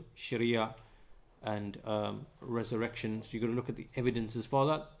prophethood, Sharia, and resurrection. So you've got to look at the evidences for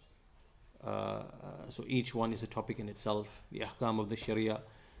that. So each one is a topic in itself. The ahkam of the Sharia,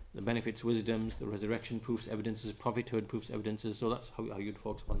 the benefits, wisdoms, the resurrection proofs, evidences, prophethood proofs, evidences. So that's how you'd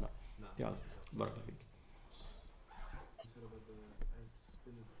focus on that. Yeah. Barakallahu feek. You said about the earth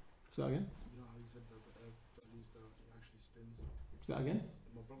spinning. Say that again? You know how you said that the earth believes that it actually spins? Say that again?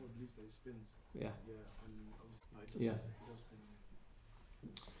 My brother believes that it spins. Yeah. Yeah, and Yeah. it does spin.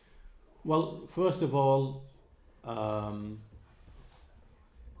 Well, first of all,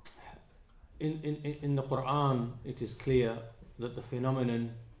 in the Quran, it is clear that the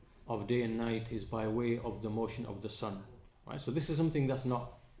phenomenon of day and night is by way of the motion of the sun. Right? So this is something that's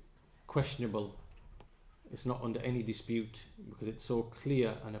not questionable. It's not under any dispute because it's so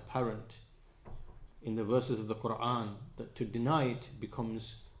clear and apparent in the verses of the Quran that to deny it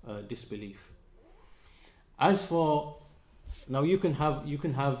becomes disbelief. As for now, you can have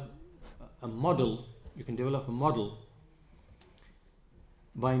a model. You can develop a model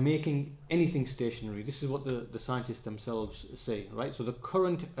by making anything stationary. This is what the scientists themselves say, right? So the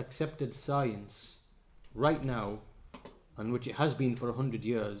current accepted science right now, and which it has been for 100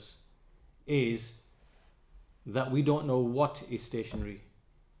 years, is that we don't know what is stationary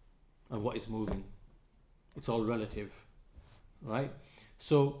and what is moving. It's all relative, right?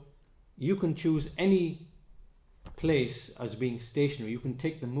 So you can choose any place as being stationary. You can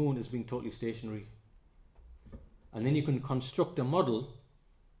take the moon as being totally stationary, and then you can construct a model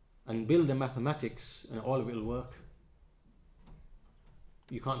and build the mathematics, and all of it will work.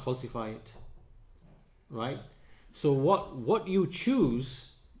 You can't falsify it, right? So what you choose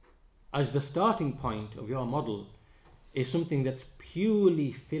as the starting point of your model is something that's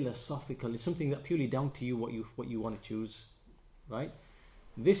purely philosophical. It's something that purely down to you what you want to choose, right?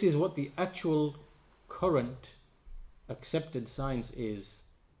 This is what the actual current accepted science is,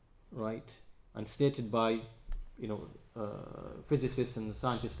 right? And stated by physicists and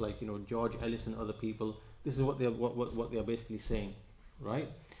scientists like George Ellis and other people. This is what they're basically saying, right?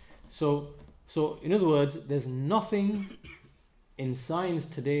 So in other words, there's nothing in science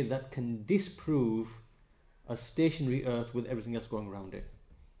today that can disprove a stationary Earth with everything else going around it.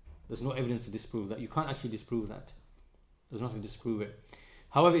 There's no evidence to disprove that. You can't actually disprove that. There's nothing to disprove it.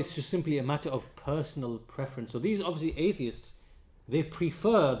 However, it's just simply a matter of personal preference. So these obviously atheists, they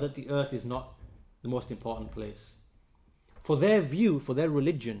prefer that the Earth is not the most important place. For their view, for their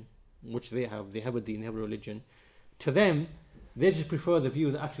religion, which they have a deen, they have a religion, to them, they just prefer the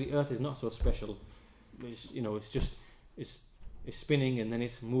view that actually Earth is not so special. It's spinning, and then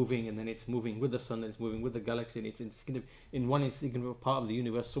it's moving, and then it's moving with the sun, and it's moving with the galaxy, and it's kind of in one insignificant part of the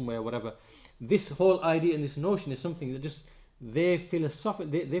universe somewhere, whatever. This whole idea and this notion is something that just they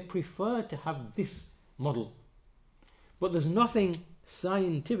prefer to have this model. But there's nothing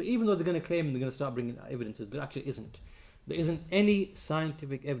scientific, even though they're going to claim they're going to start bringing evidences, there actually isn't. There isn't any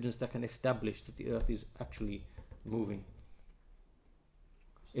scientific evidence that can establish that the Earth is actually moving.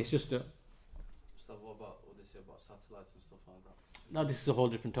 It's just a... So what they say about satellites and stuff like that? Now this is a whole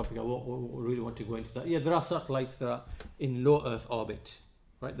different topic. I won't really want to go into that. Yeah, there are satellites that are in low Earth orbit,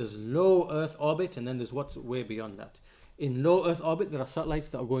 right? There's low Earth orbit, and then there's what's way beyond that. In low Earth orbit, there are satellites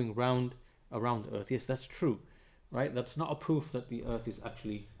that are going around Earth. Yes, that's true, right? That's not a proof that the Earth is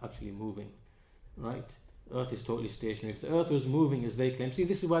actually moving, right? Earth is totally stationary. If the Earth was moving as they claim, see,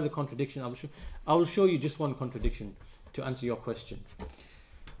 this is why the contradiction. I will show you just one contradiction to answer your question.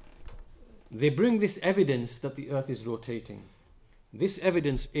 They bring this evidence that the Earth is rotating. This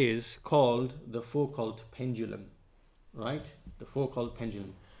evidence is called the Foucault pendulum, right? The Foucault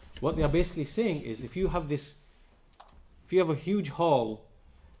pendulum. What they are basically saying is, if you have a huge hall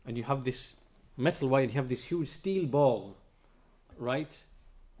and you have this metal wire, you have this huge steel ball, right?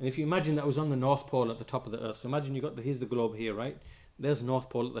 And if you imagine that was on the North Pole at the top of the Earth, so imagine here's the globe here, right? There's North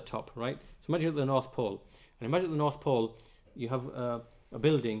Pole at the top, right? So imagine at the North Pole, and imagine at the North Pole you have a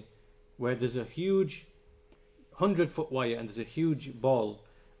building where there's a huge 100-foot wire and there's a huge ball,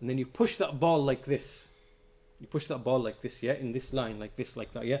 and then you push that ball like this. You push that ball like this, yeah, in this line, like this,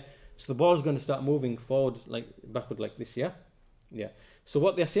 like that, yeah. So the ball's going to start moving forward, backward, like this, yeah, yeah. So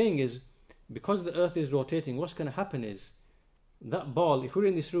what they're saying is, because the Earth is rotating, what's going to happen is that ball, if we're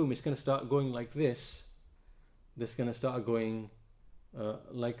in this room, it's going to start going like this. This is going to start going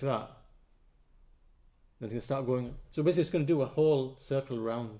like that. Then it's going to start going. So basically, it's going to do a whole circle around